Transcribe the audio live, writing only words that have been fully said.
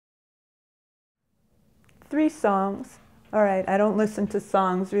3 songs. All right, I don't listen to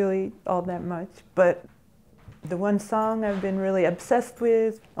songs really all that much, but the one song I've been really obsessed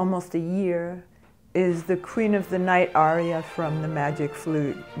with almost a year is the Queen of the Night aria from the Magic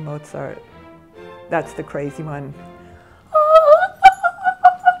Flute, Mozart. That's the crazy one.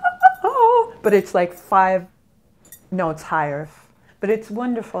 But it's like 5 notes higher. But it's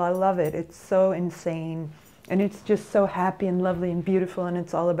wonderful, I love it. It's so insane. And it's just so happy and lovely and beautiful, and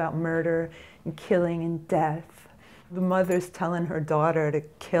it's all about murder and killing and death. The mother's telling her daughter to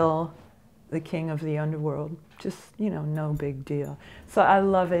kill the king of the underworld. Just, you know, no big deal. So I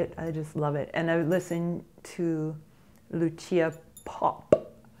love it, I just love it. And I listen to Lucia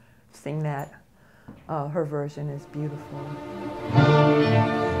Pop sing that. Her version is beautiful.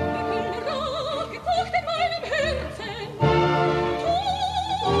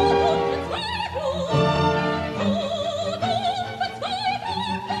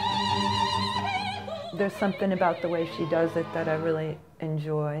 There's something about the way she does it that I really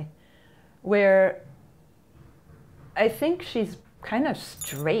enjoy, where I think she's kind of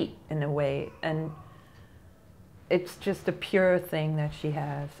straight in a way, and it's just a pure thing that she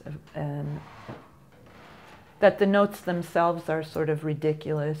has, and that the notes themselves are sort of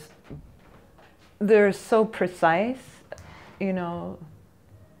ridiculous. They're so precise, you know,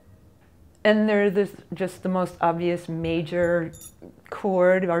 and they're just the most obvious major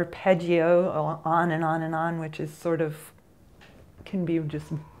chord, arpeggio, on and on and on, which is sort of, can be just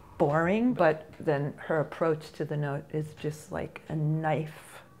boring, but then her approach to the note is just like a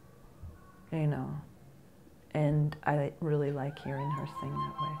knife, you know, and I really like hearing her sing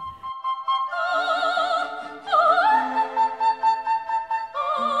that way.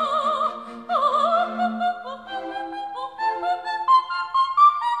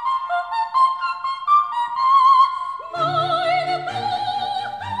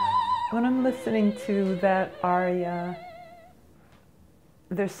 When I'm listening to that aria,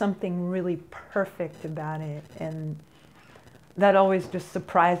 there's something really perfect about it, and that always just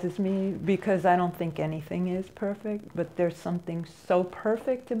surprises me because I don't think anything is perfect, but there's something so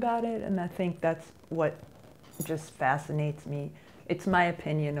perfect about it, and I think that's what just fascinates me. It's my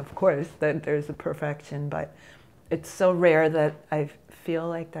opinion, of course, that there's a perfection, but it's so rare that I feel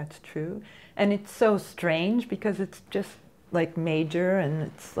like that's true. And it's so strange because it's just like major, and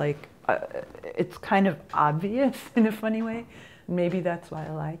it's like, it's kind of obvious in a funny way. Maybe that's why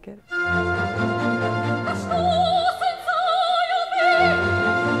I like it.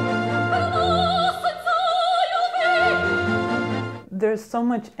 There's so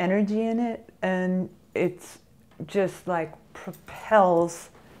much energy in it, and it's just like propels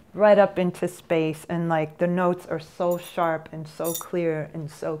right up into space, and like the notes are so sharp and so clear and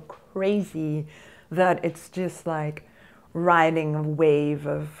so crazy that it's just like riding a wave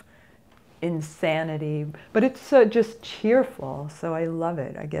of insanity, but it's just cheerful, so I love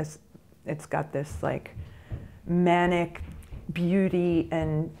it. I guess it's got this like manic beauty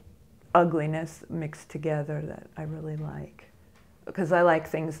and ugliness mixed together that I really like, because I like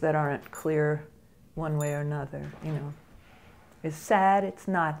things that aren't clear one way or another, you know. It's sad, it's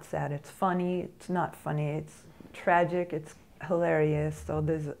not sad, it's funny, it's not funny, it's tragic, it's hilarious, so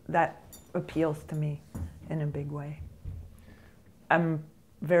that appeals to me in a big way. I'm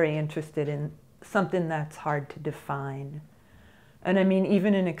very interested in something that's hard to define. And I mean,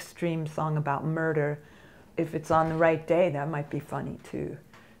 even an extreme song about murder, if it's on the right day, that might be funny too,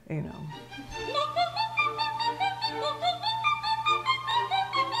 you know.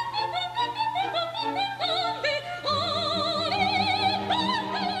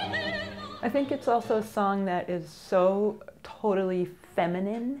 I think it's also a song that is so totally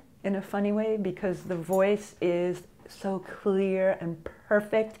feminine in a funny way, because the voice is so clear and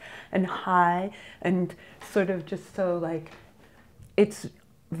perfect and high and sort of just so like, it's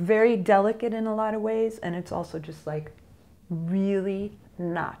very delicate in a lot of ways, and it's also just like really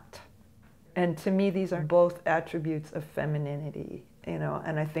not. And to me, these are both attributes of femininity, you know,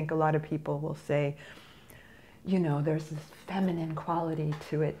 and I think a lot of people will say, you know, there's this feminine quality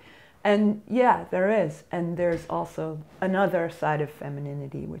to it. And yeah, there is. And there's also another side of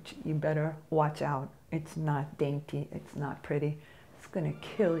femininity, which you better watch out. It's not dainty, it's not pretty. It's gonna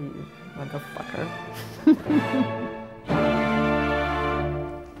kill you, motherfucker.